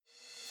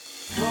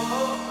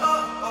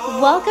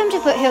Welcome to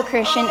Foothill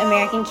Christian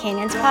American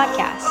Canyons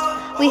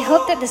podcast. We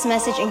hope that this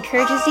message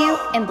encourages you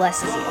and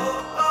blesses you.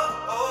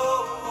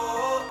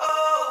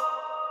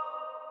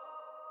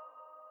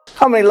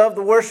 How many love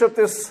the worship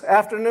this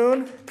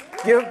afternoon?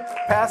 Give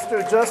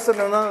Pastor Justin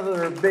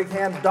another big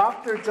hand.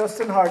 Dr.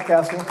 Justin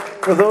Hardcastle,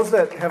 for those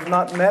that have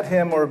not met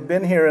him or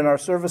been here in our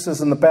services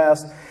in the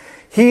past,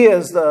 he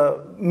has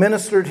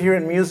ministered here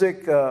in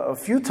music a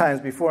few times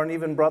before and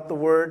even brought the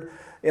word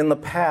in the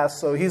past.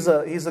 So he's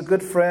a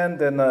good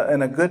friend and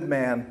a good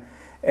man.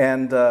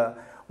 And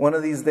one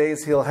of these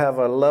days he'll have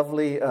a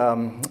lovely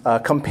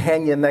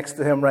companion next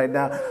to him right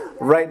now.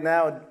 Right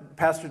now,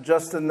 Pastor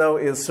Justin, though,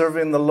 is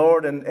serving the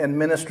Lord and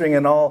ministering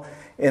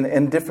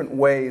in different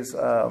ways.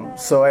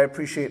 So I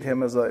appreciate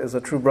him as a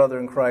true brother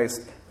in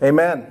Christ.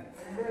 Amen.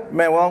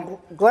 Amen.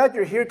 Well, I'm glad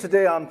you're here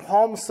today on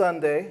Palm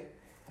Sunday.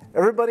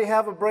 Everybody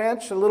have a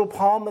branch, a little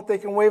palm that they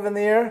can wave in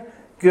the air?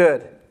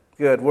 Good.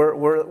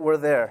 We're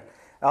there.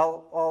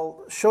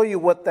 I'll show you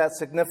what that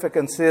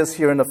significance is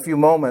here in a few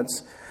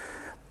moments.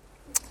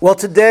 Well,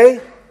 today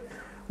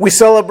we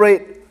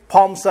celebrate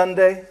Palm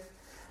Sunday.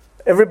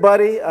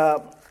 Everybody,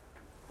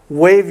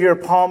 wave your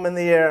palm in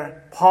the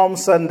air. Palm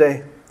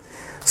Sunday.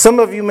 Some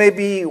of you may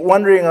be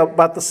wondering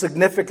about the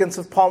significance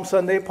of Palm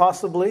Sunday,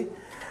 possibly.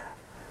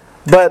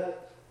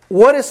 But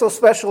what is so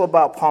special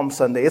about Palm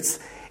Sunday? It's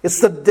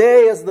the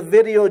day, as the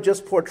video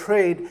just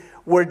portrayed,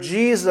 where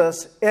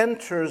Jesus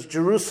enters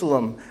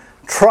Jerusalem,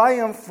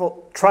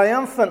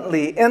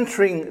 triumphantly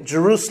entering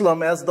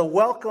Jerusalem as the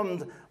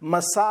welcomed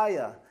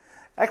Messiah.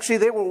 Actually,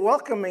 they were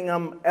welcoming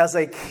him as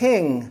a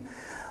king.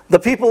 The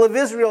people of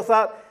Israel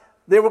thought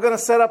they were going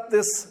to set up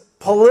this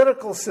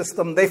political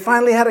system. They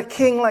finally had a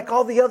king like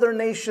all the other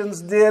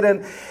nations did,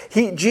 and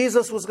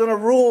Jesus was going to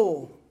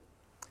rule.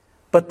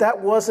 But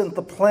that wasn't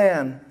the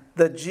plan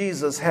that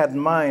Jesus had in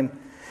mind.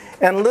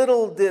 And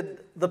little did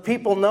the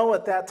people know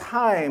at that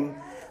time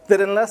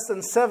that in less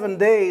than 7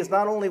 days,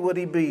 not only would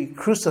he be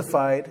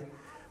crucified,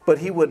 but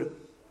he would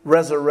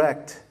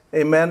resurrect.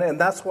 Amen. And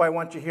that's why I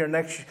want you here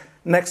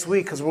next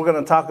week, because we're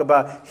going to talk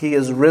about he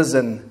is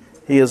risen.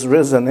 He is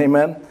risen.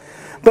 Amen.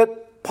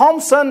 But Palm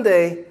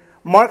Sunday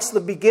marks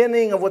the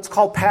beginning of what's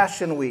called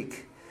Passion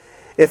Week.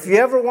 If you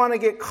ever want to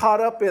get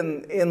caught up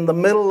in the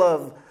middle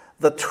of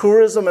the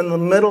tourism, in the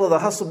middle of the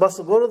hustle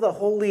bustle, go to the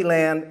Holy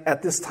Land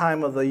at this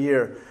time of the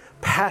year.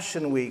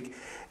 Passion Week.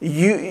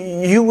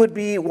 You would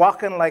be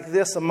walking like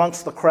this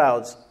amongst the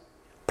crowds.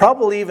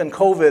 Probably even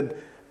COVID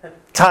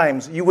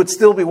times, you would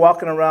still be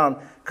walking around.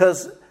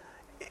 Because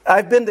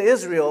I've been to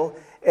Israel,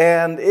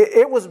 and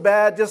it was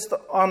bad just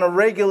on a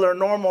regular,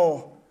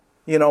 normal,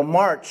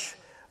 march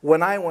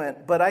when I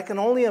went. But I can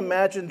only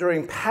imagine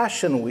during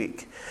Passion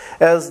Week,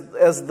 as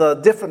the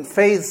different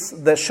faiths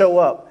that show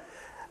up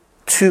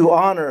to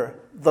honor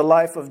the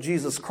life of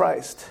Jesus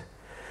Christ.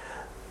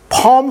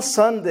 Palm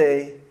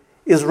Sunday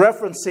is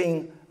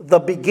referencing the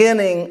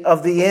beginning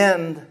of the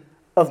end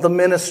of the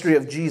ministry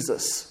of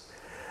Jesus.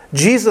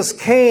 Jesus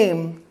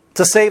came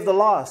to save the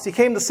lost. He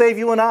came to save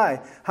you and I.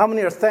 How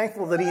many are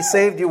thankful that he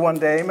saved you one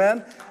day?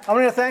 Amen? How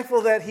many are thankful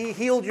that he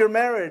healed your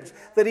marriage,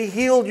 that he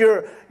healed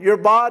your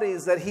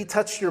bodies, that he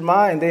touched your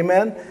mind?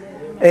 Amen?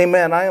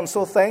 Amen. I am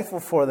so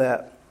thankful for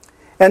that.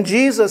 And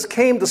Jesus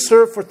came to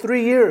serve for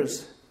 3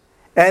 years.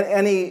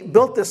 And he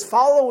built this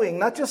following,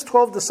 not just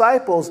 12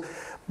 disciples,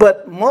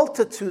 but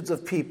multitudes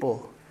of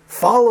people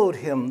followed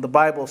him, the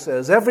Bible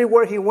says.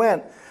 Everywhere he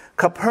went,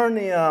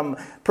 Capernaum,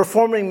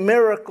 performing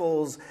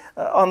miracles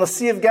on the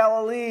Sea of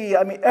Galilee.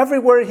 I mean,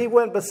 everywhere he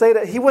went,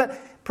 Bethsaida, he went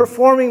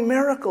performing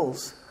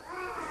miracles.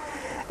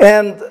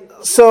 And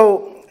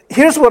so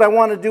here's what I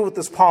want to do with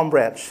this palm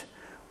branch.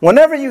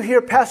 Whenever you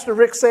hear Pastor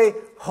Rick say,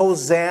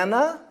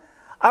 Hosanna,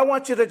 I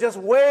want you to just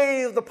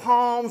wave the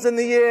palms in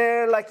the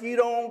air like you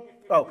don't.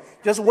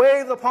 Just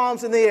wave the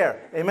palms in the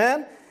air.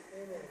 Amen?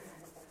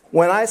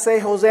 When I say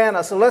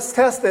Hosanna, so let's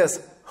test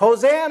this.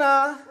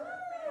 Hosanna!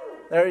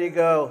 There you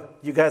go.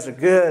 You guys are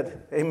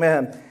good.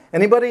 Amen.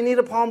 Anybody need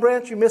a palm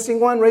branch? You missing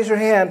one? Raise your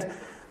hand.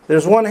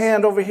 There's one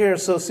hand over here,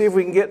 so see if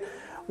we can get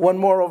one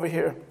more over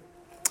here.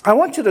 I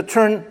want you to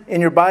turn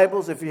in your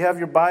Bibles, if you have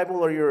your Bible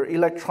or your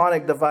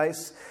electronic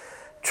device,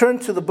 turn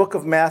to the book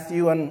of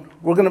Matthew, and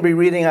we're going to be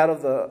reading out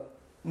of the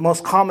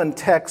most common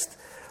text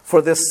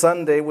for this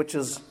Sunday, which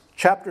is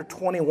chapter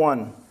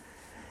 21,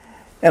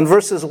 and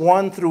verses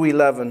 1 through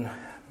 11.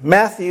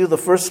 Matthew, the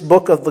first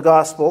book of the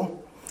gospel.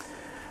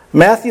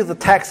 Matthew, the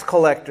tax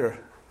collector.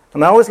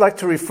 And I always like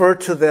to refer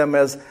to them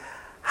as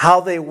how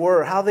they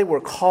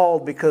were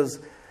called, because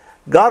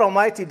God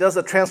Almighty does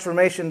a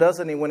transformation,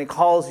 doesn't he, when he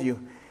calls you?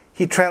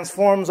 He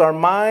transforms our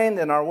mind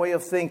and our way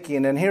of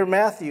thinking. And here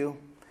Matthew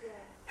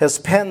has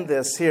penned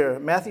this here.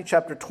 Matthew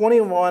chapter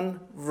 21,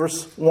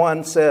 verse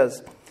 1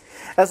 says,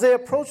 As they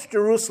approached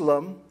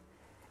Jerusalem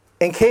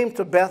and came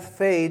to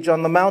Bethphage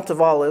on the Mount of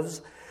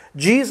Olives,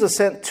 Jesus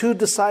sent 2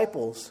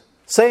 disciples,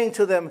 saying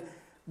to them,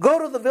 Go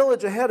to the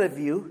village ahead of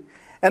you,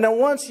 and at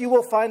once you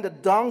will find a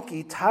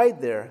donkey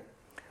tied there,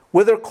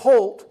 with her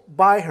colt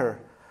by her.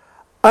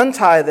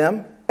 Untie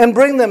them and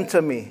bring them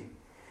to me.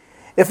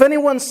 If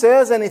anyone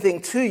says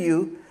anything to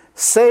you,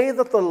 Say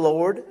that the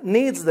Lord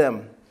needs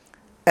them,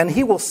 and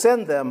he will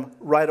send them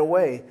right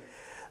away.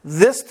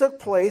 This took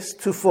place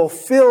to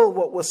fulfill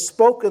what was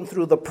spoken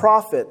through the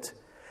prophet.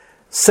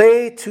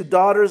 Say to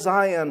daughter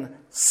Zion,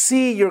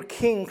 see, your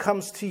king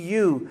comes to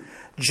you,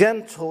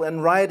 gentle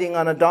and riding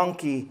on a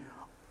donkey,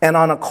 and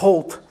on a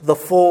colt, the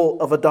foal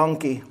of a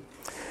donkey.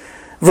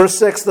 Verse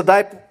 6,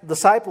 the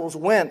disciples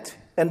went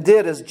and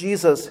did as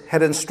Jesus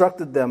had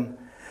instructed them.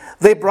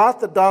 They brought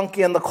the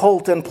donkey and the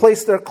colt and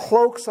placed their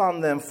cloaks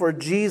on them for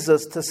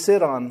Jesus to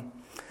sit on.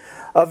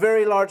 A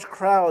very large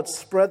crowd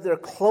spread their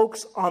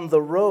cloaks on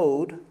the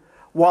road,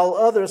 while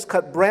others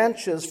cut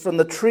branches from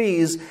the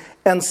trees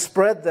and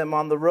spread them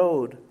on the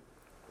road.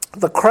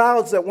 The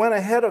crowds that went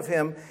ahead of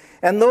him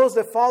and those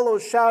that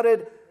followed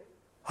shouted,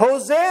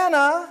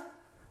 Hosanna,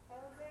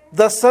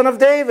 the Son of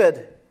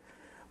David.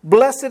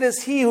 Blessed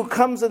is he who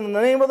comes in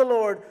the name of the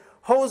Lord.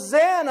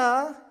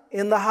 Hosanna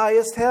in the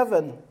highest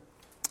heaven.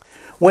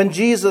 When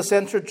Jesus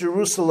entered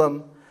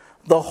Jerusalem,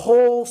 the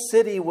whole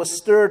city was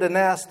stirred and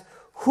asked,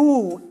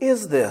 who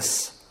is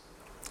this?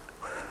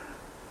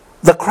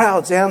 The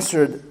crowds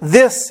answered,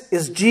 this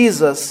is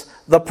Jesus,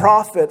 the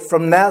prophet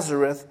from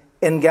Nazareth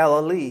in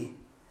Galilee.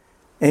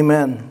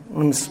 Amen.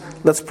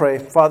 Let's pray.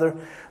 Father,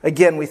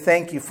 again, we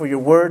thank you for your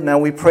word. Now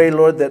we pray,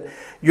 Lord, that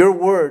your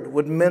word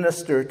would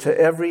minister to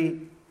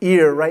every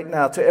ear right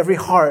now, to every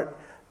heart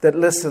that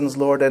listens,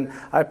 Lord. And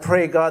I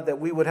pray, God, that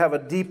we would have a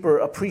deeper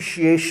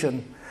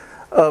appreciation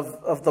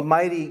of the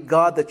mighty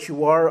God that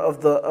you are,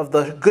 of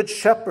the good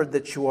shepherd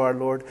that you are,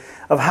 Lord,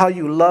 of how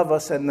you love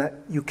us and that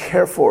you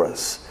care for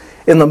us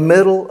in the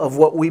middle of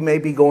what we may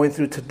be going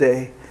through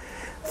today.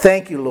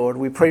 Thank you, Lord.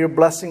 We pray your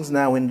blessings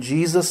now in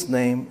Jesus'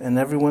 name. And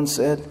everyone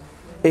said,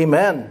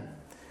 amen.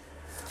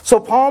 So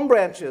palm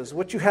branches,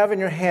 what you have in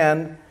your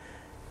hand,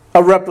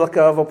 a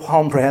replica of a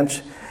palm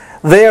branch,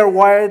 they are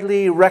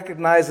widely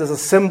recognized as a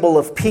symbol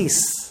of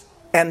peace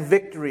and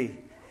victory.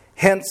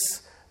 Hence,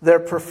 their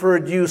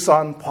preferred use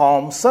on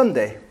Palm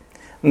Sunday.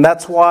 And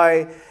that's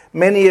why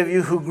many of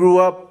you who grew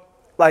up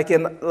like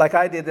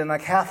I did in a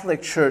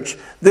Catholic church,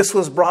 this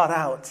was brought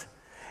out.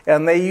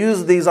 And they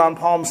used these on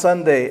Palm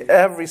Sunday,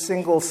 every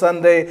single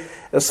Sunday,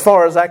 as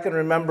far as I can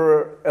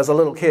remember as a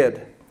little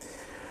kid.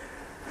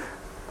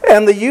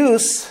 And the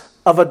use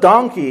of a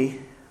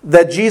donkey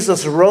that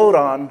Jesus rode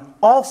on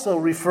also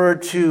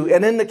referred to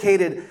and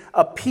indicated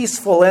a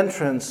peaceful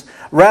entrance,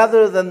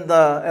 rather than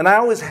and I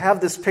always have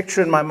this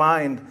picture in my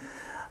mind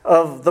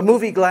of the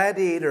movie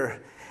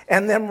Gladiator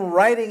and them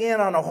riding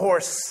in on a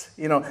horse.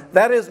 You know,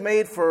 that is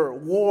made for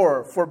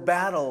war, for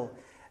battle.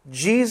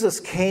 Jesus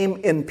came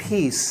in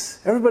peace.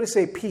 Everybody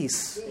say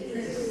peace.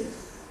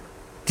 Peace.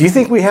 Do you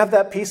think we have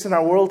that peace in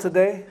our world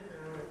today?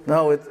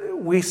 No,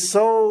 we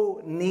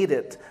so need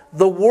it.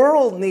 The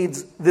world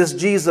needs this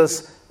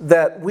Jesus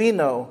that we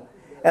know,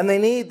 and they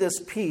need this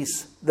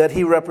peace that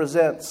he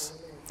represents.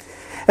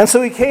 And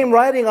so he came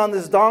riding on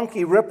this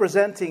donkey,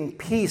 representing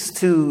peace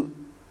to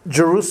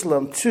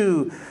Jerusalem,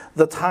 to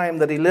the time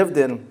that he lived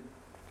in.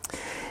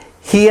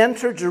 He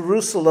entered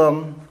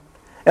Jerusalem,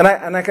 and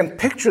I can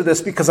picture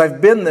this because I've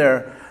been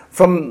there,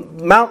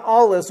 from Mount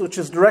Olives, which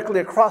is directly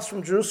across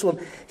from Jerusalem.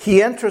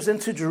 He enters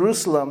into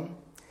Jerusalem,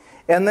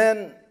 and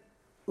then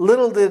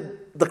little did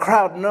the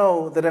crowd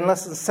know that in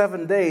less than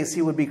 7 days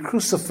he would be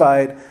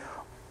crucified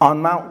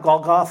on Mount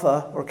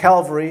Golgotha or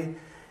Calvary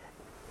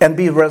and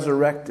be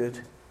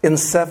resurrected in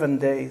 7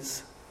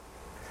 days.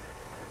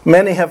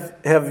 Many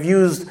have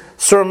used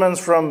sermons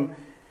from,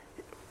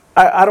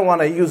 I don't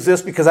want to use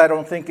this because I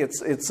don't think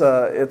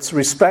it's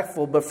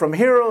respectful, but from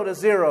hero to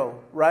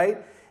zero, right?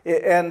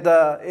 And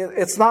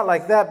it's not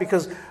like that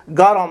because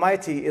God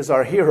Almighty is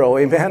our hero,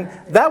 amen?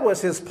 That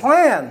was his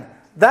plan.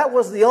 That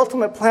was the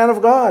ultimate plan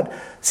of God.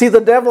 See,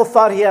 the devil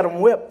thought he had him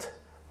whipped.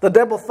 The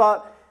devil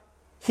thought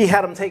he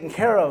had him taken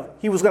care of.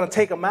 He was going to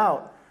take him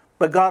out.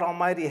 But God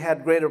Almighty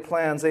had greater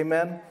plans,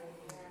 amen?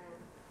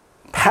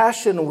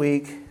 Passion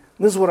Week,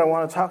 this is what I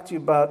want to talk to you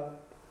about.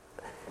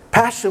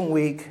 Passion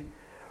Week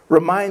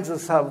reminds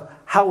us of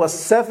how a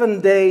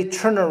 7-day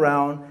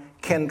turnaround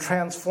can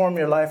transform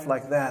your life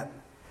like that.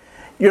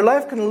 Your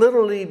life can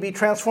literally be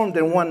transformed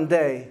in 1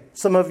 day.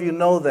 Some of you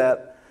know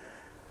that.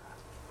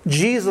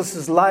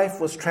 Jesus' life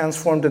was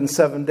transformed in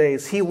 7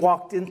 days. He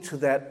walked into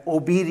that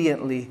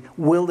obediently,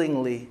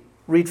 willingly.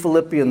 Read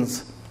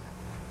Philippians,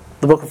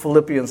 the book of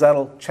Philippians.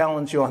 That'll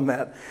challenge you on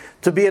that.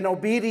 To be an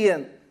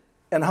obedient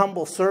and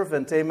humble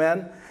servant,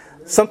 amen?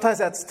 Sometimes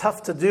that's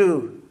tough to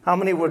do. How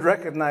many would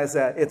recognize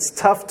that? It's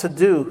tough to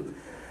do.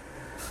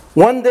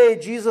 1 day,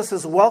 Jesus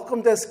is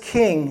welcomed as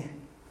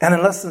king, and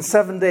in less than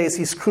 7 days,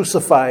 he's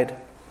crucified.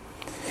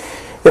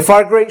 If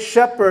our great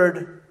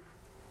shepherd,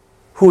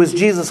 who is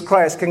Jesus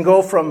Christ, can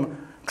go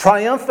from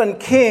triumphant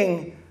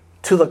king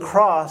to the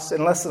cross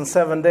in less than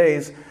 7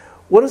 days,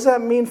 what does that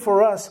mean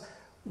for us?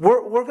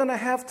 We're going to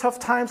have tough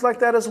times like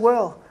that as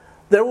well.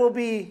 There will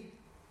be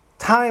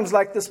times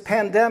like this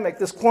pandemic,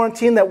 this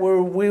quarantine that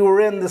we were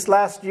in this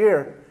last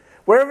year,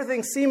 where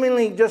everything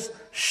seemingly just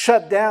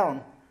shut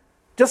down,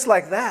 just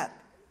like that.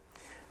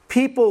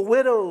 People,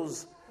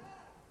 widows,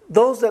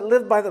 those that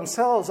lived by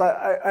themselves,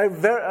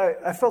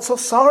 I felt so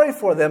sorry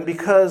for them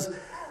because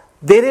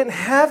they didn't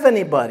have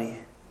anybody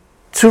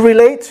to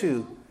relate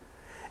to.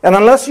 And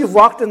unless you've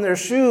walked in their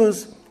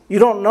shoes, you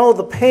don't know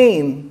the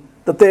pain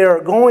that they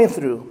are going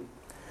through.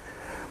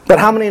 But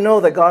how many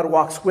know that God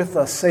walks with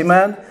us?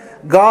 Amen?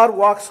 God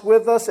walks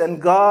with us,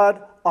 and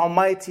God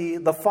Almighty,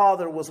 the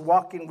Father, was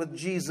walking with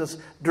Jesus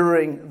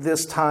during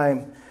this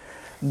time.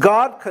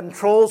 God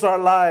controls our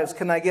lives.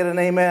 Can I get an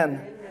amen?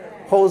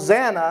 Amen.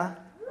 Hosanna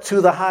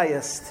to the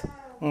highest.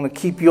 I'm going to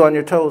keep you on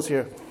your toes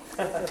here.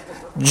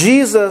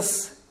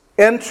 Jesus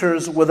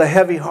enters with a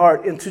heavy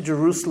heart into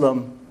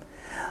Jerusalem.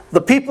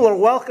 The people are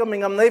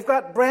welcoming him. They've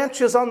got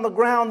branches on the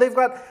ground. They've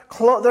got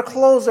their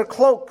clothes, their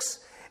cloaks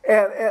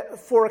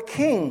for a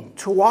king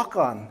to walk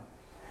on.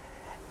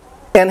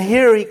 And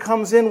here he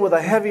comes in with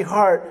a heavy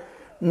heart,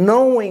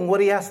 knowing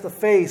what he has to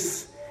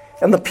face.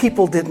 And the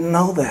people didn't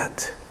know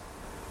that.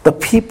 The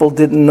people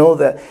didn't know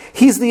that.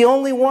 He's the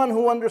only one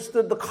who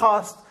understood the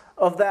cost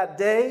of that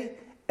day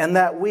and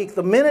that week.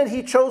 The minute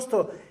he chose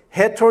to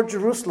head toward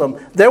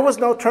Jerusalem, there was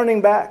no turning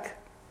back.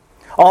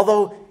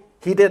 Although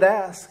he did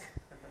ask.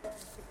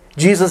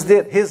 Jesus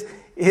did.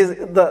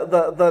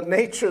 The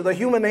nature, the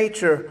human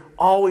nature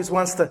always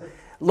wants to,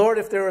 Lord,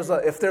 if there's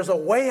a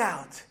way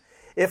out,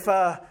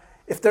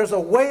 if there's a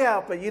way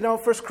out, but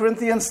 1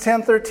 Corinthians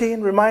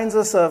 10:13 reminds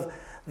us of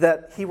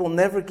that he will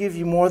never give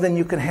you more than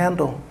you can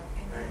handle.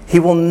 He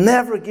will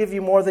never give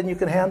you more than you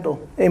can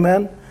handle.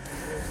 Amen?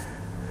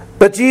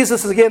 But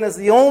Jesus, again, is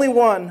the only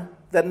one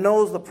that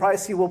knows the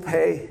price he will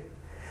pay.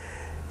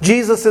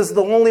 Jesus is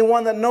the only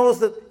one that knows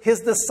that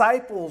his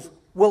disciples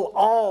will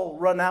all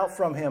run out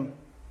from him.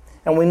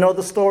 And we know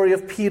the story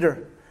of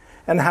Peter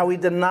and how he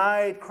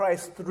denied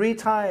Christ 3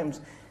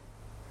 times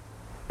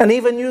and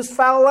even used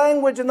foul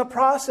language in the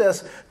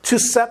process to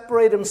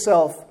separate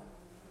himself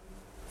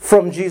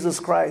from Jesus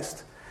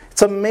Christ.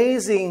 It's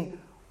amazing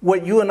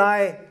what you and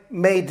I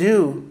may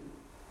do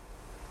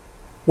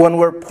when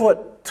we're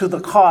put to the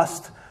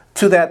cost,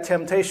 to that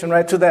temptation,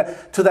 right? To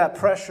that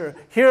pressure.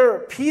 Here,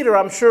 Peter,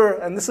 I'm sure,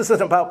 and this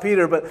isn't about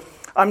Peter, but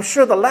I'm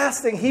sure the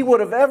last thing he would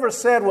have ever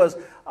said was,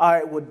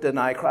 I would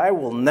deny Christ. I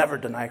will never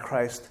deny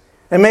Christ.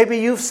 And maybe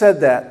you've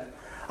said that.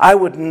 I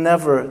would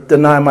never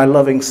deny my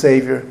loving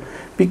Savior.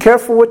 Be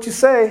careful what you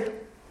say.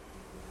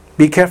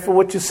 Be careful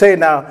what you say.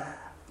 Now,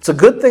 it's a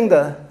good thing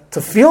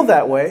to feel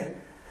that way,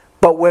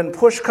 but when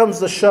push comes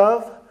to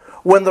shove,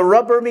 when the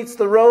rubber meets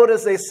the road,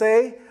 as they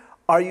say,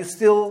 are you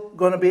still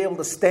going to be able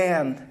to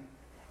stand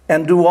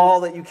and do all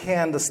that you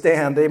can to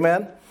stand?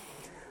 Amen?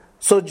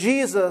 So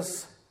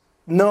Jesus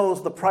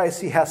knows the price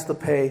he has to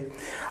pay.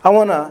 I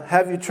want to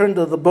have you turn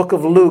to the book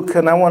of Luke,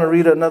 and I want to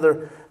read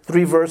another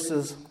 3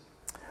 verses.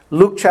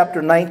 Luke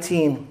chapter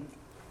 19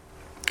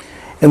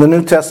 in the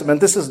New Testament.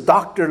 This is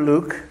Dr.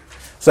 Luke.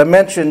 As I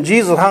mentioned,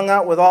 Jesus hung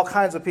out with all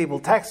kinds of people,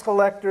 tax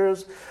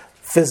collectors,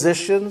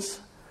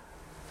 physicians.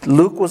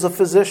 Luke was a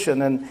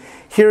physician, and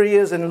here he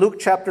is in Luke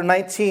chapter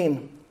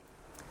 19,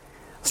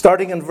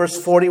 starting in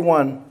verse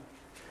 41.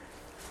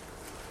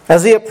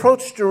 As he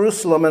approached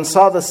Jerusalem and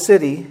saw the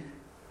city,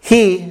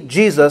 he,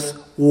 Jesus,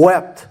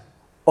 wept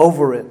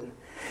over it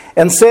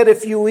and said,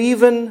 if you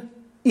even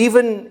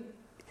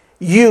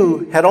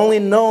you had only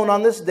known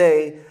on this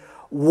day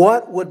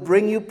what would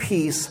bring you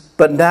peace,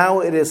 but now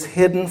it is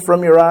hidden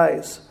from your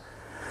eyes.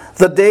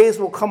 The days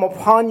will come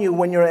upon you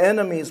when your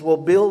enemies will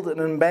build an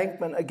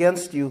embankment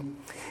against you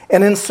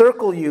and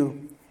encircle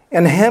you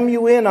and hem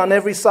you in on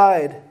every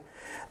side.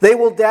 They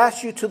will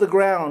dash you to the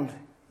ground,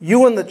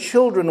 you and the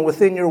children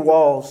within your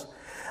walls.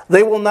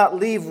 They will not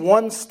leave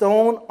one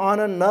stone on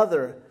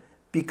another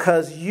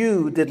because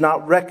you did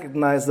not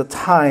recognize the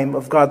time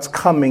of God's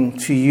coming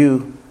to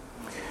you.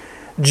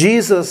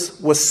 Jesus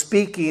was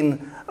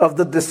speaking of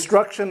the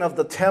destruction of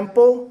the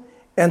temple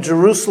and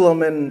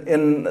Jerusalem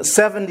in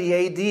 70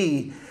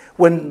 AD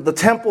when the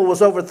temple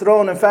was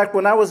overthrown. In fact,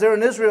 when I was there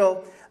in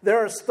Israel, there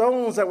are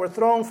stones that were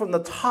thrown from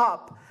the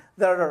top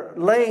that are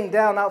laying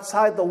down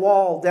outside the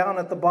wall, down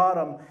at the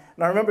bottom.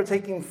 And I remember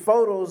taking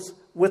photos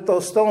with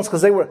those stones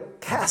because they were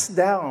cast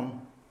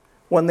down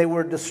when they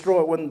were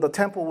destroyed, when the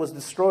temple was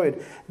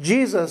destroyed.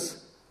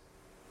 Jesus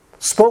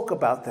spoke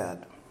about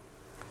that.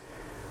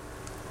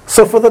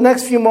 So for the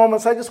next few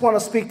moments, I just want to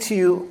speak to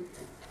you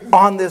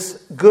on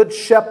this good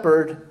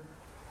shepherd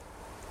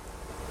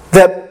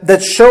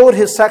that showed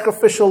his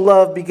sacrificial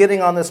love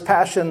beginning on this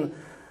Passion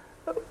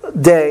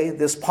Day,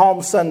 this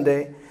Palm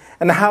Sunday,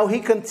 and how he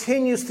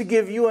continues to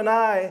give you and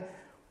I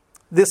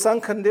this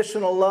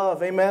unconditional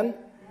love. Amen?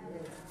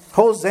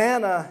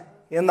 Hosanna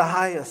in the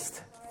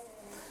highest.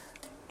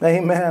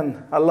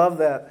 Amen. I love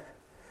that.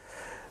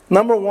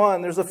 Number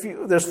one,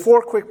 there's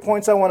 4 quick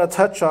points I want to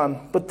touch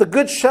on. But the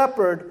Good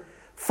Shepherd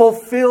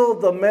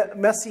fulfilled the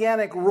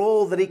messianic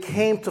role that he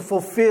came to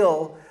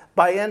fulfill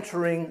by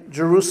entering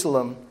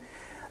Jerusalem.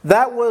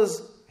 That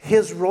was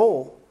his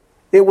role.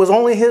 It was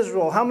only his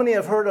role. How many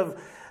have heard of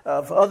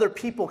other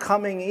people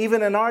coming,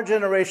 even in our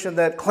generation,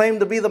 that claim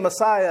to be the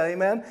Messiah?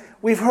 Amen?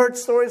 We've heard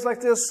stories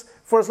like this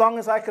for as long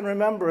as I can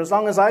remember. As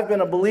long as I've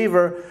been a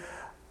believer,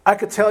 I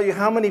could tell you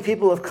how many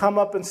people have come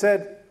up and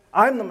said,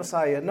 I'm the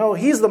Messiah. No,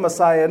 he's the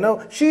Messiah.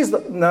 No, she's the...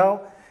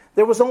 No,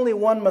 there was only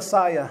one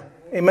Messiah.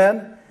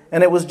 Amen?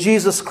 And it was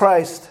Jesus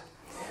Christ.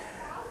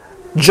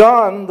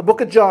 John, the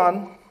book of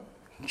John,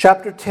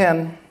 chapter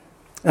 10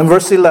 and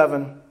verse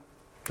 11.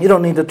 You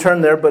don't need to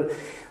turn there, but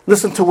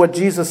listen to what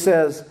Jesus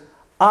says.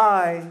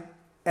 I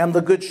am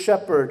the good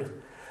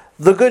shepherd.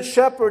 The good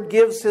shepherd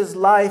gives his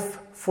life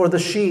for the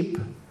sheep.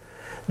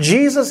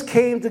 Jesus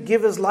came to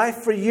give his life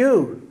for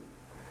you.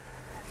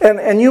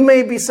 And you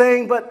may be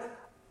saying, but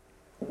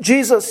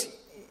Jesus,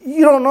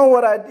 you don't know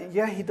what I did.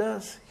 Yeah, he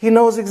does. He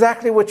knows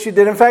exactly what you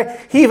did. In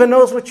fact, he even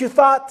knows what you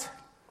thought.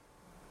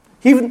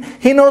 He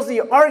knows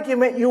the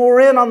argument you were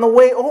in on the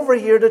way over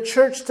here to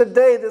church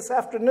today, this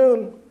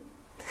afternoon.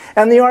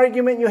 And the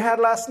argument you had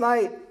last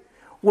night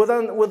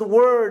with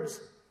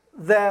words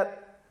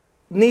that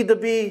need to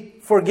be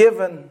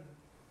forgiven.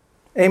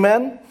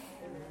 Amen?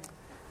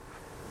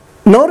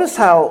 Notice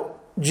how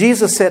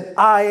Jesus said,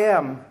 I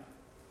am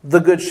the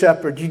good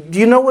shepherd. Do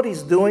you know what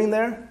he's doing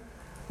there?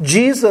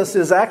 Jesus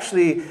is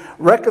actually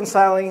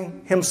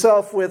reconciling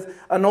himself with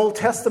an Old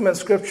Testament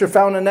scripture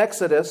found in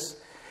Exodus.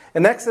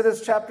 In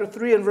Exodus chapter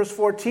 3 and verse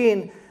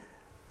 14,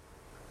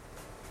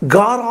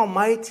 God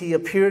Almighty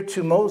appeared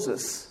to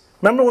Moses.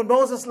 Remember when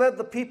Moses led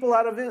the people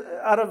out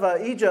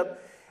of Egypt,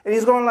 and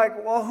he's going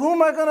like, well,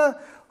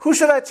 who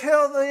should I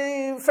tell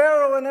the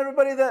Pharaoh and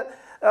everybody that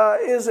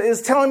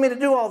is telling me to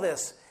do all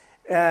this?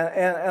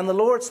 And the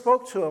Lord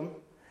spoke to him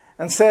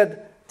and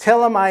said,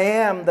 tell him I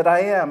am that I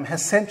am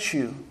has sent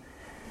you.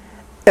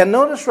 And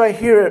notice right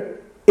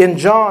here in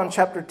John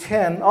chapter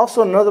 10,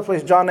 also in another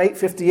place, John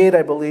 8:58,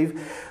 I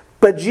believe,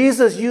 but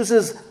Jesus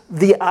uses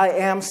the I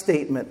am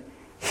statement.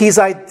 He's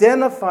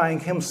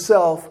identifying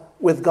himself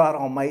with God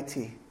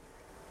Almighty.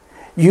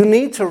 You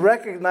need to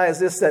recognize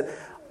this, that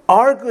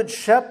our good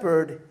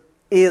shepherd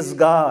is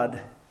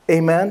God.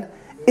 Amen?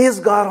 Is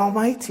God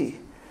Almighty.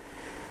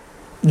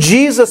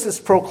 Jesus is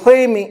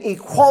proclaiming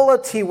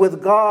equality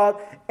with God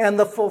and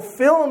the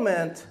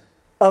fulfillment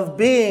of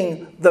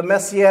being the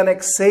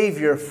Messianic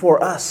Savior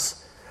for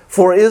us,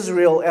 for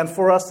Israel, and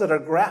for us that are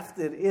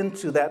grafted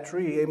into that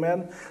tree.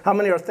 Amen? How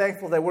many are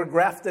thankful that we're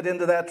grafted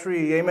into that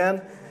tree?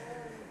 Amen?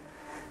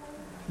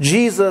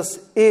 Jesus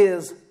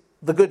is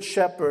the Good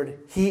Shepherd.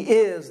 He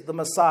is the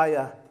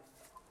Messiah.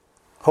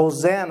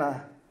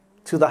 Hosanna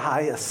to the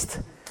highest.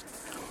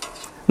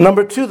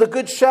 Number 2, the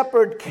Good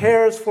Shepherd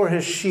cares for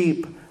his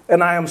sheep.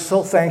 And I am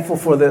so thankful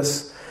for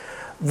this.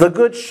 The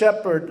Good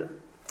Shepherd,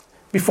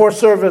 before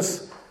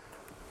service,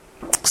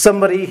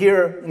 somebody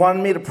here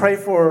wanted me to pray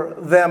for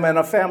them and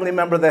a family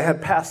member that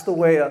had passed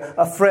away,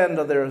 a friend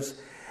of theirs.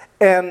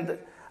 And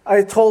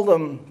I told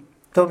them,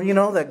 you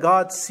know that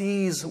God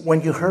sees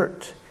when you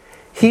hurt.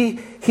 He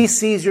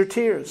sees your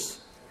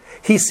tears.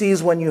 He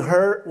sees when you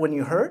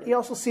hurt. He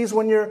also sees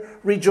when you're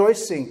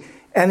rejoicing.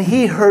 And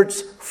he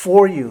hurts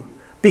for you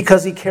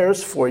because he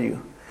cares for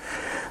you.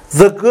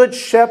 The Good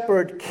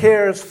Shepherd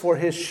cares for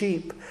his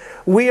sheep.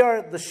 We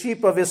are the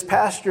sheep of his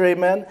pasture,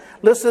 amen?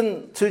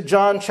 Listen to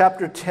John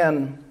chapter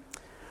 10,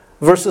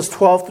 verses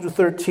 12 through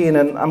 13.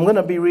 And I'm going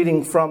to be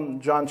reading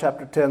from John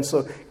chapter 10,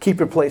 so keep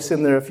your place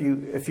in there if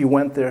you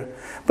went there.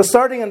 But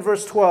starting in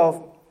verse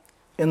 12,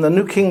 in the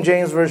New King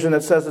James Version,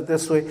 it says it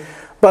this way.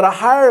 But a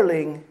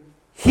hireling,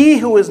 he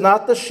who is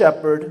not the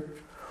shepherd,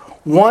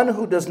 one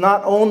who does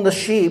not own the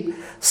sheep,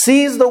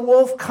 sees the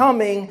wolf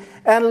coming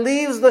and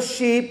leaves the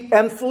sheep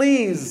and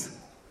flees.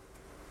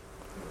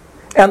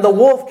 And the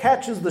wolf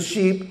catches the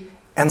sheep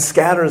and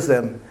scatters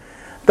them.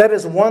 That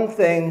is one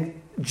thing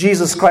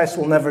Jesus Christ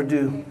will never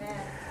do.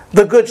 Amen.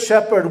 The Good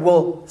Shepherd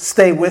will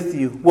stay with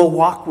you, will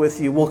walk with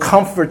you, will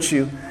comfort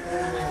you.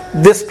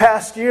 This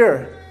past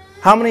year,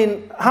 how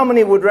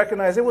many would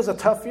recognize it was a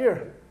tough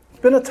year? It's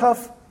been a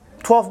tough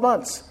 12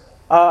 months.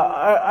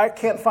 I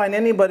can't find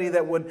anybody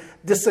that would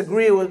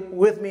disagree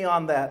with me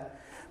on that.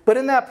 But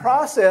in that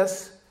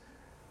process,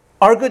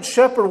 our Good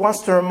Shepherd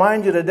wants to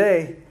remind you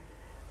today,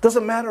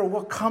 doesn't matter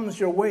what comes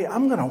your way,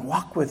 I'm going to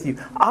walk with you.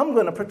 I'm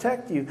going to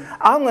protect you.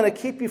 I'm going to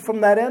keep you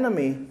from that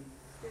enemy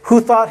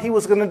who thought he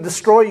was going to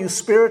destroy you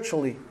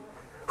spiritually,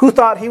 who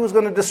thought he was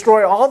going to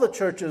destroy all the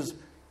churches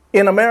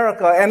in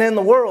America and in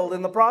the world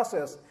in the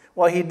process.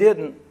 Well, he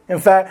didn't. In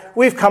fact,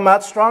 we've come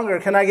out stronger.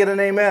 Can I get an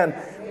amen?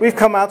 We've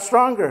come out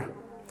stronger.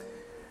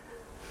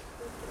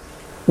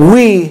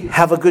 We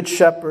have a Good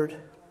Shepherd.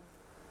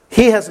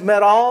 He has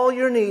met all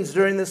your needs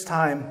during this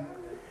time.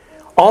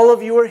 All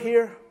of you are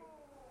here.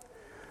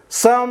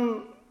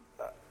 Some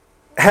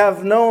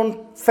have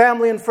known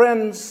family and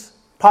friends,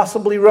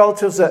 possibly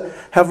relatives that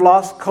have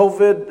lost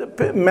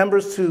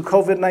members to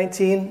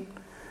COVID-19.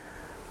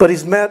 But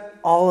he's met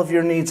all of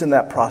your needs in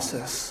that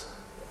process,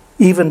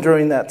 even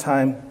during that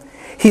time.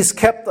 He's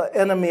kept the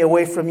enemy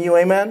away from you.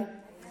 Amen?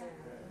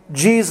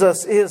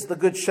 Jesus is the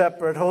Good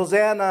Shepherd.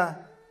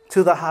 Hosanna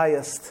to the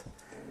highest.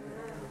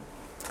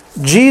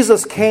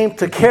 Jesus came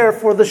to care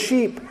for the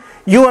sheep.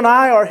 You and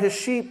I are his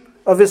sheep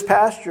of his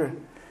pasture.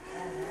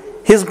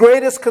 His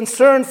greatest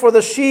concern for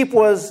the sheep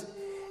was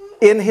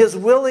in his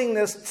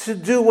willingness to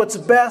do what's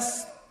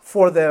best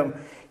for them.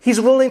 He's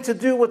willing to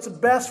do what's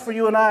best for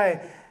you and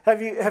I.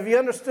 Have you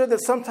understood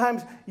that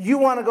sometimes you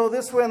want to go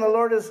this way and the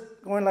Lord is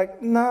going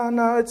like,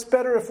 no, it's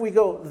better if we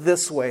go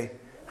this way.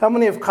 How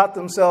many have caught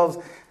themselves?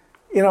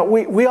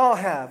 We all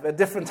have at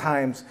different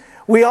times.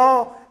 We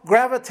all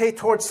gravitate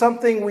towards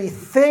something we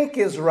think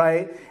is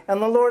right,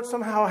 and the Lord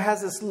somehow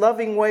has this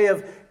loving way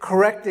of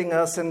correcting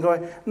us and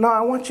going, no,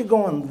 I want you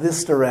going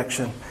this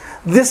direction.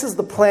 This is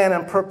the plan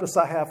and purpose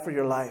I have for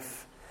your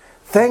life.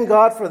 Thank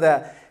God for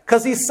that,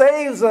 because He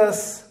saves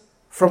us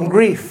from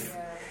grief.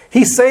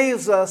 He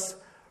saves us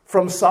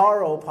from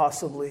sorrow,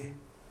 possibly.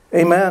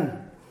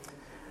 Amen.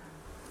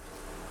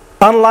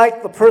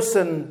 Unlike the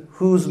person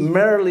who's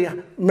merely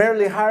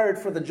hired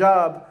for the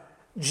job,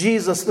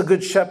 Jesus, the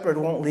Good Shepherd,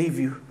 won't leave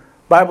you.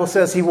 Bible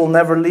says He will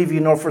never leave you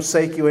nor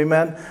forsake you.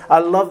 Amen. I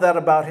love that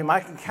about Him.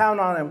 I can count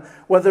on Him.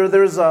 Whether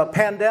there's a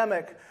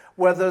pandemic,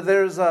 whether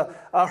there's a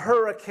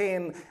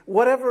hurricane,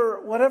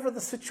 whatever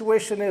the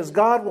situation is,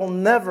 God will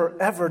never,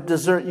 ever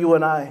desert you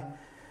and I.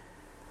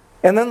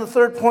 And then the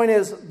third point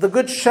is, the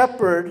Good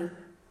Shepherd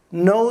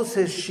knows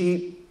His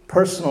sheep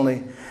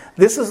personally.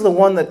 This is the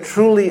one that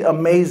truly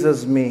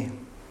amazes me.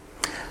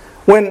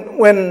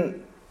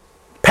 When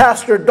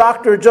Pastor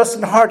Dr.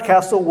 Justin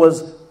Hardcastle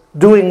was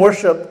doing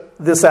worship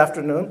this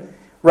afternoon,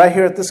 right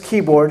here at this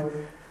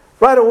keyboard,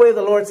 right away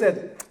the Lord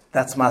said,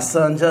 that's my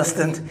son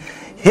Justin.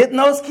 Hitting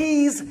those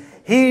keys,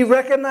 he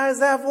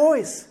recognized that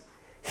voice.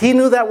 He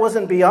knew that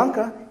wasn't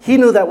Bianca. He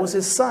knew that was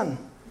his son,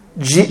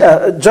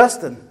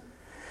 Justin.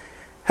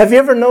 Have you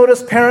ever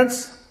noticed,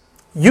 parents,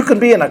 you can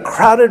be in a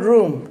crowded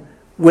room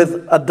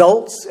with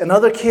adults and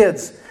other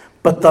kids,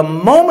 but the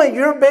moment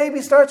your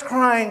baby starts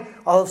crying,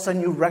 all of a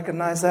sudden you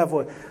recognize that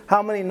voice.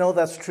 How many know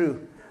that's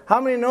true?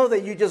 How many know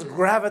that you just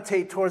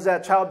gravitate towards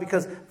that child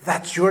because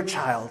that's your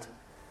child?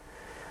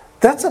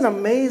 That's an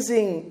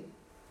amazing,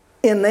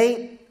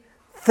 innate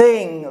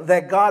thing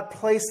that God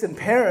placed in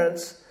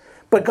parents,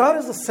 but God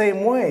is the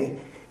same way.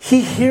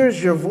 He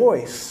hears your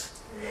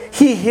voice.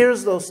 He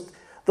hears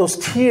those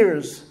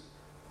tears.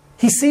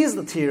 He sees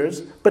the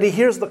tears, but He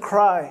hears the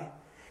cry.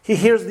 He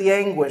hears the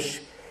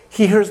anguish.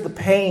 He hears the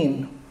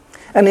pain.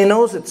 And He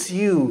knows it's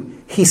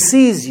you. He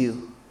sees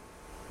you.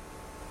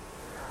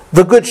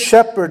 The Good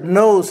Shepherd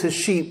knows His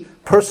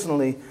sheep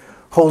personally.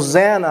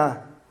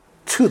 Hosanna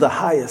to the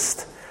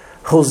highest.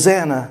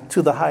 Hosanna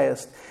to the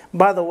highest.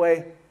 By the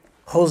way,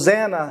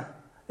 Hosanna,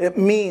 it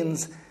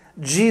means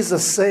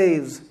Jesus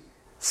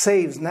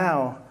saves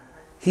now.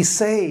 He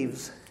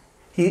saves.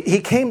 He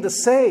came to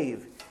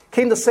save.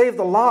 Came to save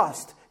the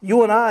lost.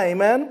 You and I,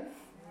 amen?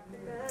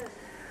 Amen.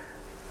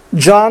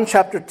 John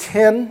chapter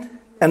 10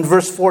 and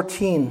verse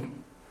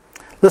 14.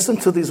 Listen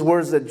to these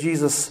words that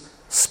Jesus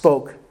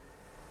spoke.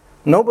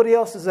 Nobody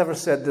else has ever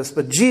said this,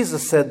 but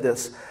Jesus said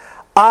this.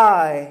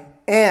 I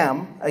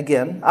am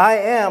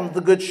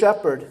the Good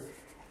Shepherd,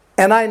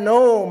 and I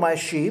know my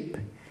sheep,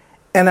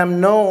 and am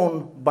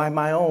known by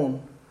my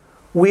own.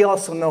 We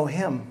also know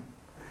Him.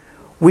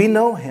 We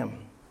know Him.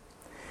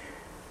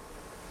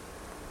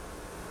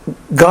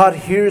 God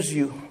hears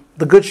you.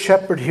 The Good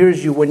Shepherd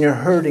hears you when you're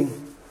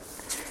hurting.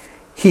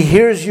 He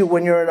hears you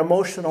when you're an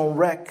emotional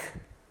wreck.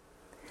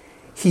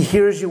 He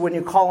hears you when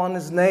you call on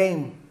His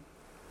name.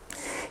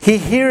 He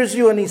hears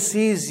you and He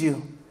sees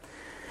you.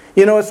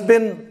 You know, it's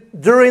been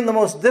during the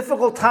most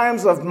difficult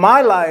times of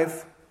my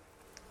life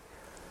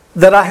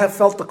that I have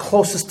felt the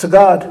closest to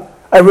God.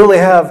 I really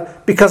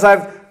have, because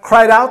I've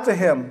cried out to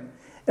Him.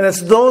 And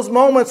it's those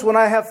moments when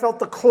I have felt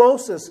the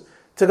closest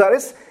to God.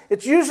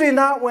 It's usually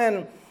not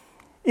when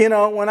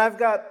I've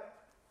got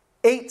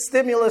 8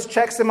 stimulus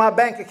checks in my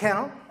bank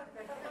account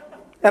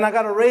and I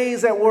got a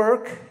raise at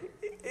work.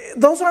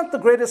 Those aren't the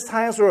greatest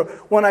times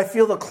when I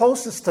feel the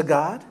closest to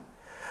God.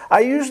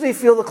 I usually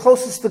feel the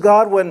closest to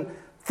God when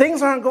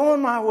things aren't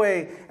going my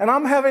way and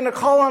I'm having to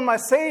call on my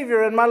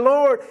Savior and my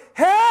Lord,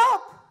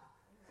 help!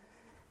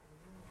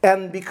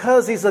 And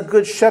because He's a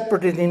good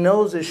shepherd and He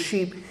knows His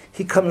sheep,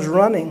 He comes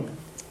running.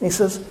 And He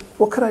says,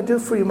 what can I do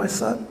for you, my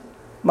son?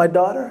 My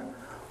daughter?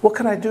 What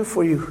can I do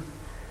for you?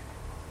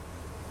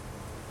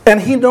 And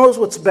He knows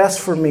what's best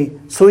for me,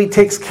 so He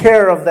takes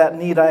care of that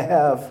need I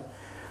have.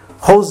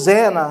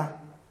 Hosanna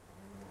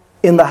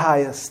in the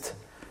highest.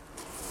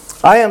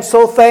 I am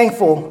so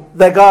thankful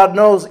that God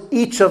knows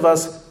each of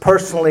us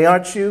personally,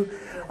 aren't you?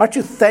 Aren't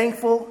you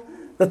thankful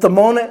that the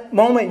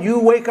moment you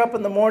wake up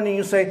in the morning,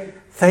 you say,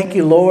 thank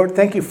you, Lord,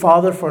 thank you,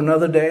 Father, for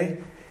another day.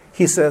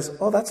 He says,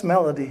 oh, that's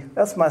Melody.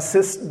 That's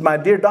my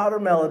dear daughter,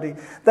 Melody.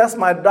 That's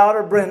my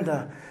daughter,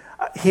 Brenda.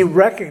 He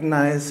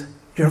recognized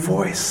your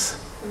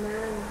voice. Amen.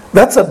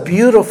 That's a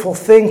beautiful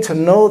thing to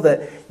know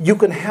that you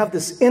can have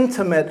this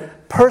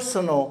intimate,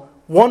 personal,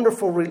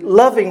 wonderful,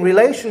 loving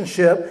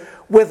relationship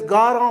with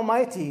God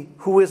Almighty,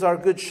 who is our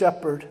Good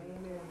Shepherd.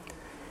 Amen.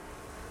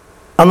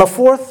 And the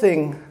fourth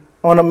thing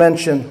I want to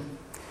mention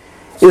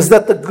is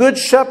that the Good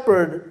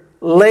Shepherd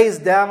lays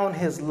down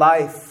His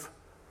life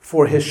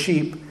for His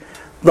sheep.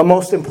 The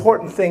most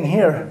important thing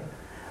here.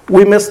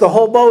 We miss the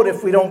whole boat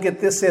if we don't get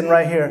this in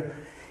right here.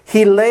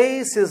 He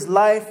lays His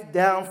life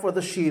down for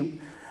the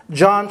sheep.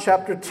 John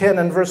chapter 10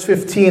 and verse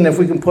 15, if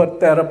we can put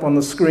that up on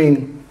the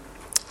screen.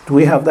 Do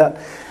we have that?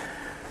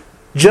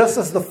 Just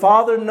as the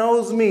Father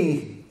knows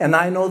me, and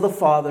I know the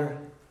Father,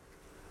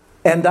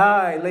 and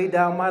I lay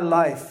down my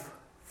life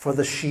for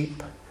the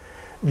sheep.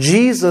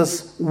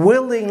 Jesus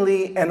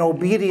willingly and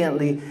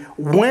obediently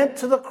went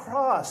to the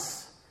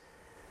cross.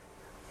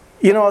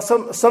 You know,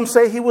 some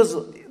say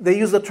they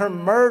use the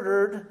term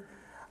murdered.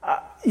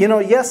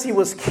 Yes, he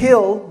was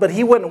killed, but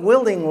he went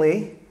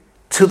willingly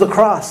to the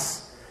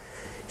cross.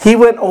 He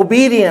went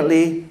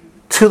obediently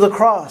to the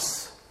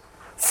cross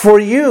for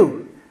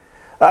you.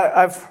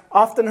 I've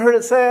often heard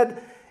it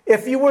said,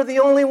 if you were the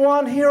only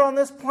one here on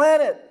this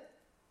planet,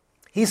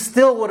 he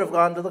still would have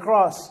gone to the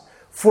cross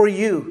for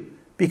you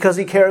because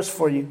he cares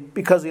for you,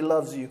 because he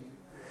loves you.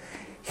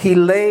 He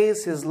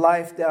lays his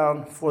life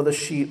down for the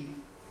sheep.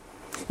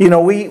 You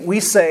know, we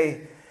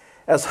say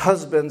as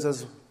husbands,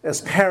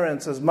 as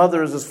parents, as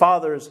mothers, as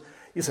fathers,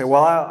 you say,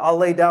 well, I'll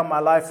lay down my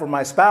life for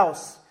my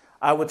spouse.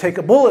 I would take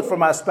a bullet for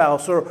my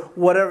spouse, or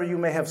whatever you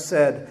may have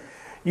said.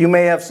 You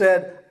may have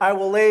said, I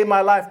will lay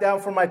my life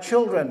down for my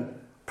children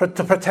to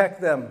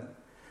protect them.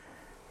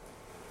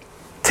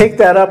 Take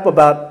that up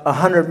about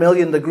 100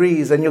 million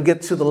degrees and you'll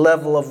get to the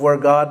level of where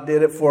God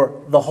did it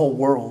for the whole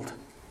world.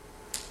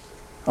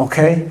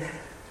 Okay?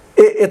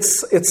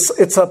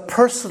 It's a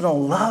personal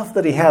love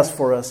that he has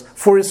for us,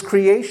 for his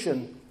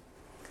creation.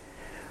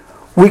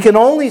 We can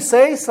only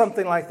say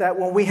something like that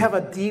when we have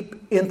a deep,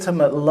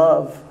 intimate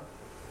love.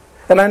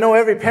 And I know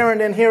every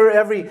parent in here,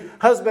 every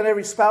husband,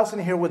 every spouse in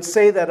here would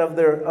say that of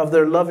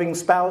their loving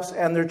spouse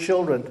and their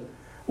children.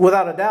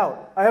 Without a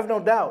doubt. I have no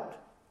doubt.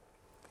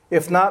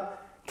 If not,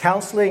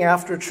 counseling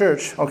after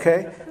church,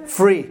 okay?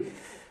 Free.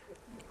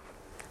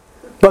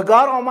 But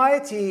God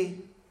Almighty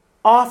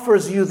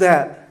offers you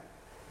that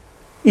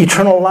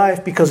eternal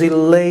life because he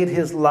laid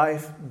his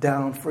life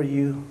down for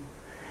you.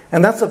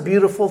 And that's a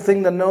beautiful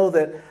thing to know,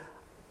 that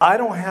I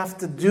don't have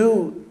to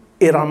do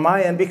it on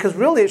my end, because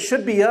really it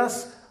should be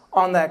us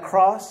on that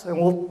cross, and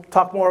we'll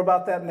talk more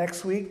about that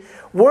next week.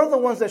 We're the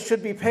ones that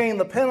should be paying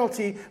the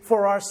penalty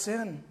for our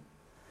sin.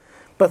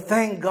 But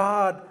thank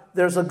God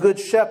there's a good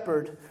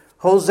shepherd.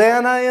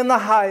 Hosanna in the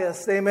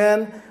highest.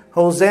 Amen.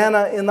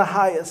 Hosanna in the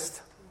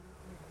highest.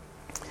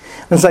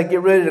 As I get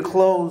ready to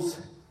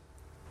close,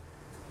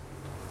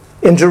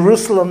 in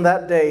Jerusalem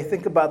that day,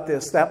 think about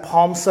this, that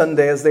Palm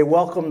Sunday, as they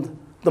welcomed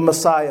the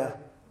Messiah,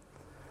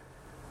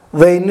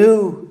 they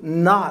knew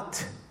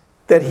not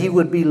that he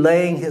would be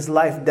laying his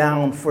life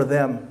down for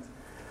them.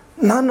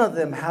 None of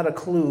them had a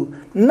clue.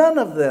 None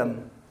of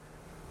them.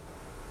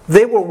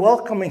 They were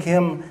welcoming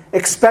him,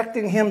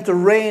 expecting him to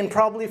reign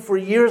probably for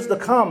years to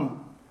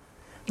come.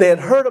 They had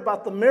heard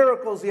about the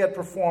miracles he had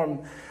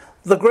performed,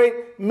 the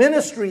great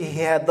ministry he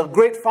had, the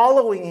great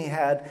following he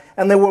had,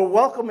 and they were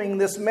welcoming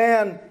this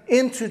man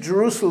into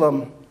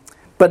Jerusalem.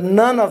 But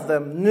none of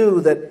them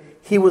knew that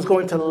he was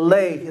going to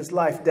lay his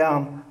life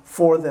down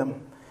for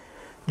them.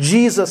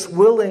 Jesus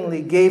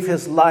willingly gave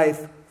his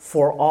life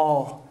for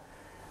all.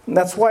 And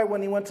that's why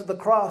when he went to the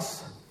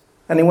cross,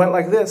 and he went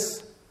like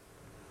this,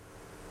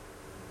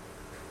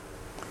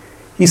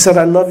 he said,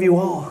 I love you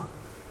all.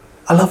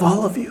 I love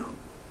all of you.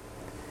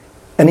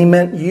 And he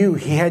meant you.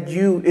 He had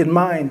you in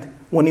mind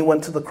when he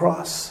went to the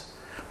cross.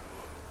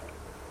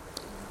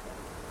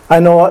 I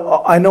know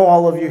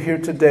all of you here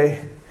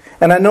today.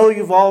 And I know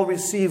you've all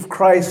received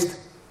Christ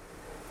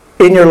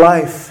in your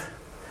life.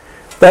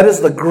 That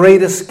is the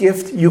greatest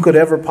gift you could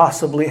ever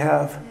possibly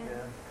have.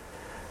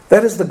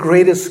 That is the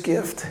greatest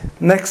gift.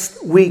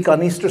 Next week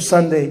on Easter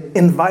Sunday,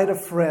 invite a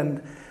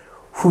friend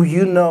who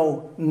you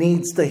know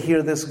needs to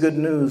hear this good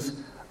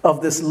news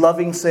of this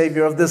loving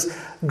Savior, of this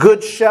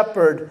good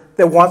shepherd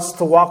that wants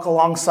to walk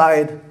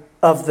alongside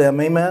of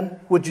them. Amen?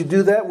 Would you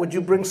do that? Would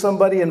you bring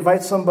somebody,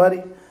 invite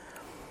somebody?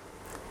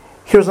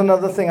 Here's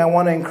another thing I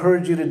want to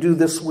encourage you to do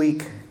this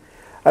week.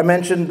 I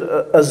mentioned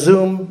a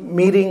Zoom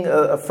meeting,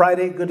 a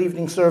Friday good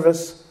evening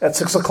service at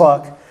 6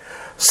 o'clock.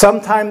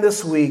 Sometime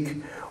this week,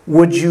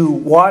 would you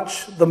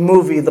watch the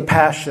movie, The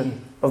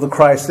Passion of the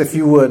Christ, if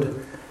you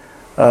would?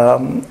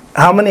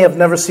 How many have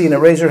never seen it?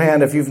 Raise your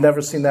hand if you've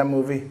never seen that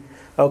movie.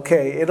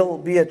 Okay, it'll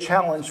be a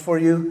challenge for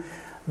you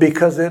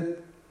because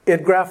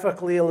it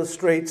graphically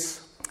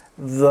illustrates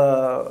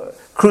the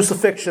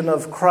crucifixion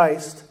of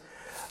Christ.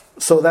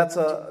 So that's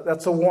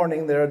a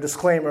warning there, a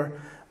disclaimer.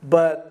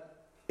 But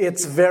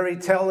it's very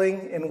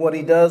telling in what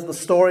he does. The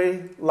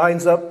story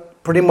lines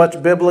up pretty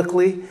much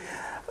biblically.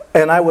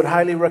 And I would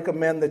highly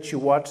recommend that you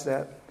watch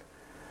that.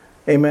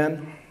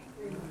 Amen.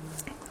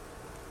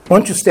 Why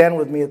don't you stand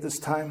with me at this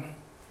time?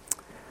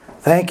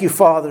 Thank you,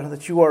 Father,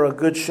 that you are a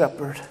good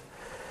shepherd.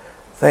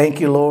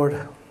 Thank you,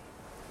 Lord.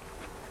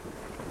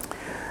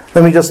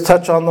 Let me just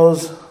touch on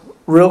those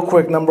real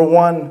quick. Number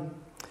one,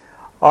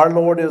 our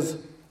Lord is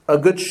a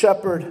good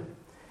shepherd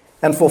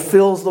and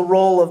fulfills the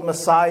role of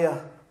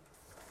Messiah,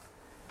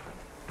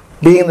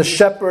 being the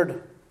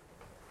shepherd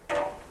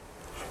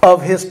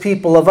of his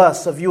people, of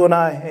us, of you and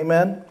I.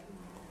 Amen.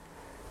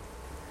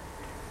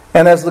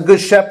 And as the good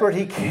shepherd,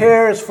 he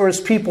cares for his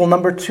people.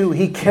 Number two,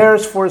 he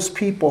cares for his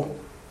people.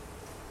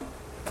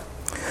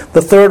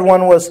 The third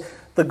one was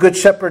the Good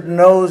Shepherd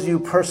knows you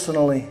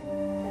personally.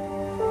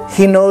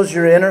 He knows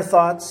your inner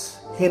thoughts.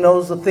 He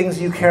knows the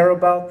things you care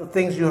about, the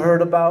things you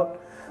heard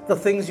about, the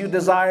things you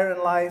desire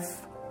in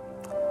life,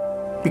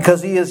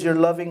 because He is your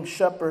loving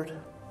shepherd.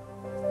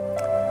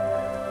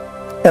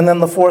 And then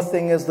the fourth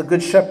thing is the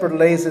Good Shepherd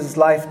lays His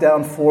life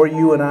down for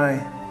you and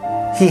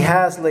I. He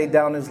has laid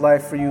down His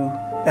life for you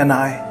and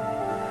I.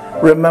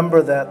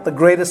 Remember that. The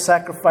greatest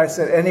sacrifice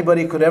that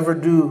anybody could ever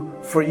do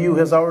for you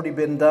has already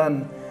been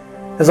done,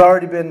 has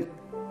already been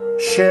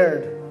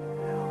shared.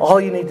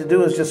 All you need to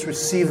do is just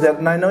receive that.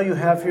 And I know you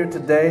have here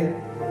today,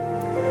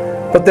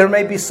 but there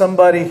may be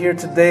somebody here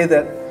today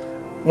that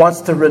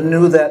wants to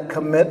renew that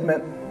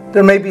commitment.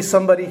 There may be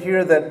somebody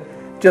here that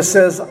just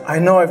says, I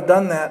know I've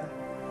done that,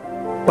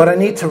 but I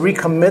need to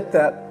recommit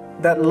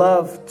that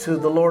love to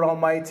the Lord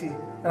Almighty.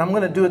 And I'm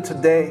going to do it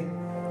today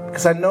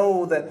because I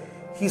know that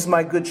He's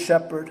my good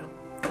shepherd.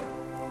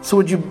 So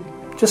would you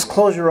just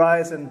close your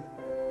eyes and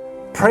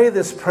pray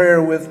this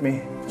prayer with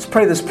me? Just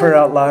pray this prayer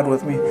out loud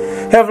with me.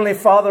 Heavenly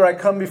Father, I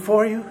come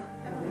before you.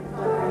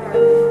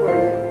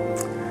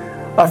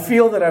 I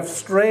feel that I've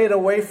strayed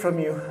away from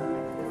you.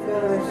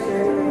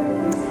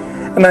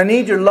 And I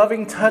need your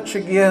loving touch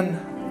again.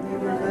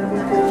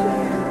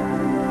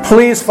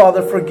 Please,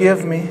 Father,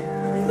 forgive me.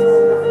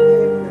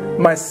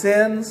 My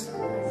sins,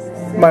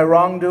 my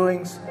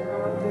wrongdoings,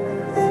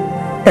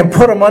 and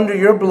put them under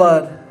your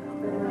blood.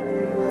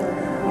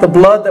 The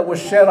blood that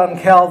was shed on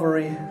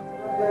Calvary.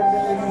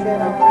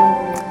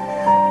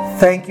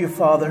 Thank you,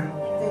 Father,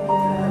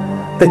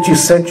 that you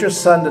sent your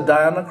Son to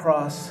die on the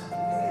cross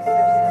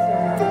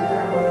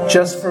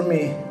just for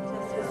me.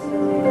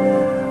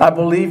 I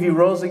believe you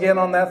rose again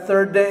on that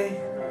third day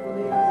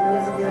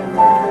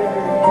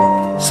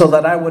so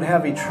that I would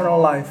have eternal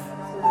life.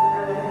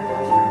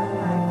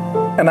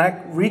 And I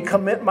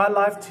recommit my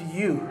life to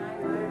you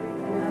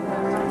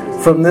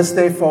from this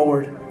day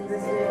forward.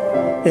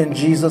 In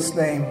Jesus'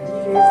 name.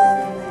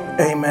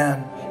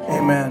 Amen.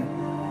 Amen.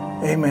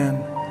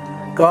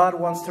 Amen. God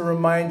wants to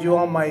remind you,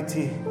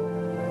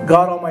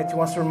 God Almighty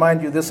wants to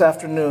remind you this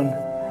afternoon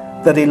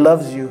that He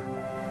loves you.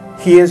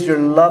 He is your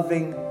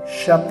loving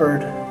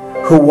shepherd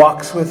who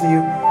walks with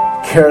you,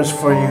 cares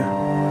for you.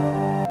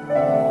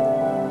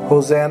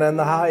 Hosanna in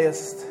the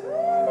highest.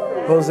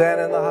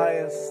 Hosanna in the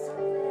highest.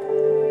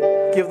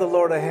 Give the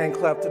Lord a hand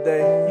clap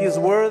today. He is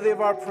worthy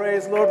of our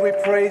praise. Lord, we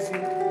praise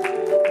you.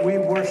 We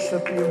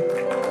worship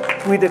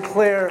you. We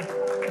declare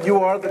you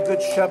are the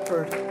good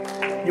shepherd.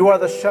 You are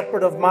the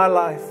shepherd of my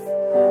life.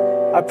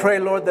 I pray,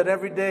 Lord, that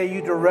every day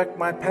you direct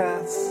my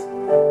paths,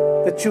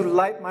 that you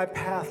light my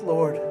path,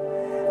 Lord,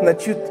 and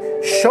that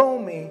you show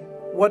me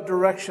what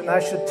direction I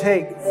should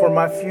take for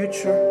my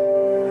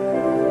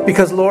future.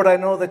 Because, Lord, I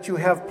know that you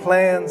have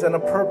plans and a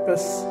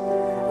purpose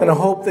and a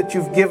hope that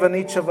you've given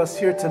each of us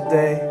here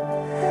today.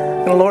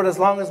 And, Lord, as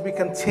long as we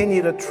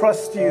continue to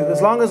trust you,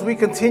 as long as we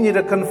continue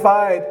to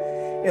confide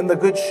in the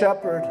Good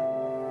Shepherd,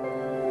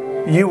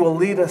 you will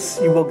lead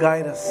us, you will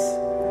guide us.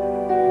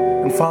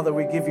 And Father,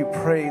 we give you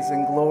praise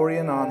and glory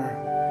and honor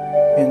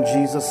in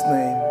Jesus'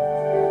 name.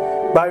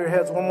 Bow your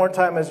heads one more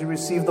time as you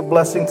receive the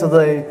blessing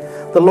today.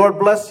 The Lord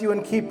bless you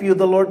and keep you.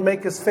 The Lord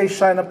make His face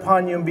shine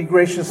upon you and be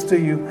gracious to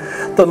you.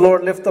 The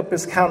Lord lift up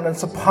His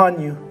countenance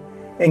upon you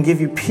and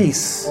give you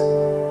peace.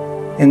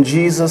 In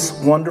Jesus'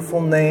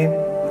 wonderful name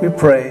we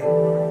pray.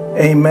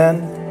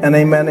 Amen and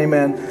amen,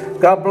 amen.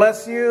 God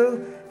bless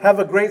you. Have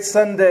a great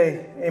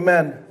Sunday.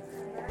 Amen.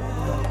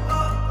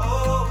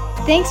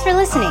 Thanks for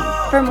listening.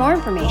 For more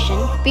information,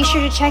 be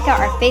sure to check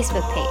out our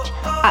Facebook page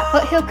at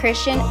Foothill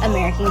Christian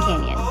American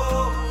Canyon.